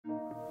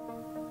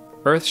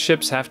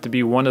Earthships have to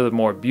be one of the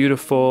more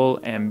beautiful,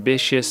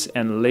 ambitious,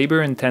 and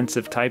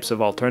labor-intensive types of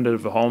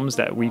alternative homes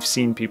that we've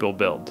seen people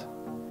build.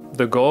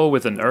 The goal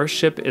with an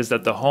Earthship is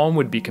that the home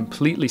would be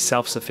completely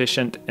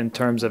self-sufficient in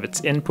terms of its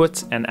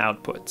inputs and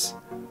outputs.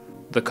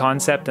 The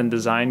concept and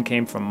design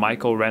came from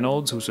Michael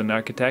Reynolds, who's an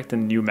architect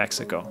in New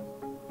Mexico.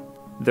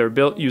 They're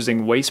built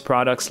using waste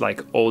products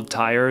like old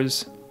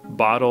tires,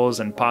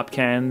 bottles and pop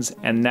cans,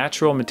 and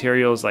natural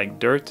materials like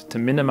dirt to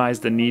minimize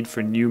the need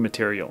for new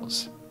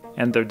materials.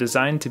 And they're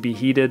designed to be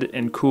heated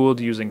and cooled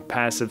using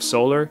passive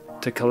solar,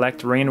 to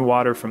collect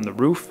rainwater from the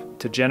roof,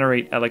 to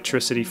generate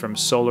electricity from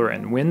solar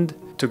and wind,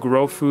 to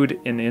grow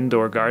food in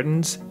indoor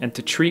gardens, and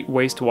to treat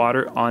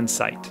wastewater on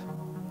site.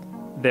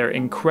 They're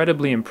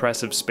incredibly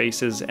impressive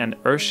spaces, and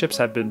Earthships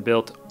have been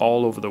built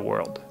all over the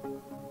world.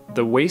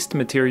 The waste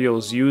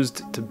materials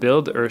used to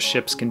build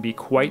Earthships can be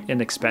quite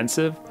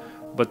inexpensive,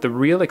 but the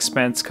real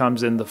expense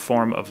comes in the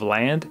form of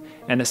land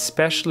and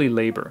especially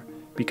labor,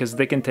 because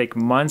they can take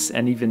months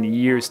and even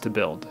years to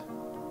build.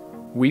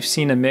 We've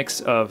seen a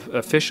mix of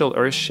official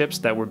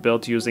Earthships that were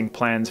built using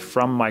plans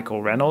from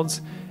Michael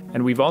Reynolds,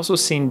 and we've also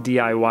seen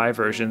DIY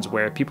versions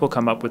where people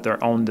come up with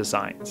their own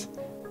designs.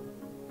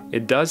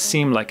 It does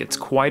seem like it's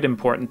quite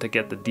important to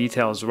get the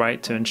details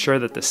right to ensure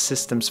that the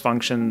systems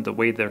function the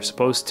way they're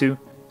supposed to,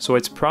 so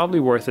it's probably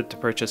worth it to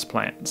purchase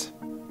plans.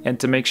 And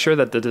to make sure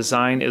that the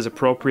design is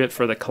appropriate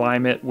for the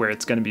climate where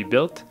it's going to be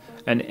built,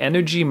 an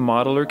energy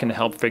modeler can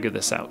help figure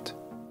this out.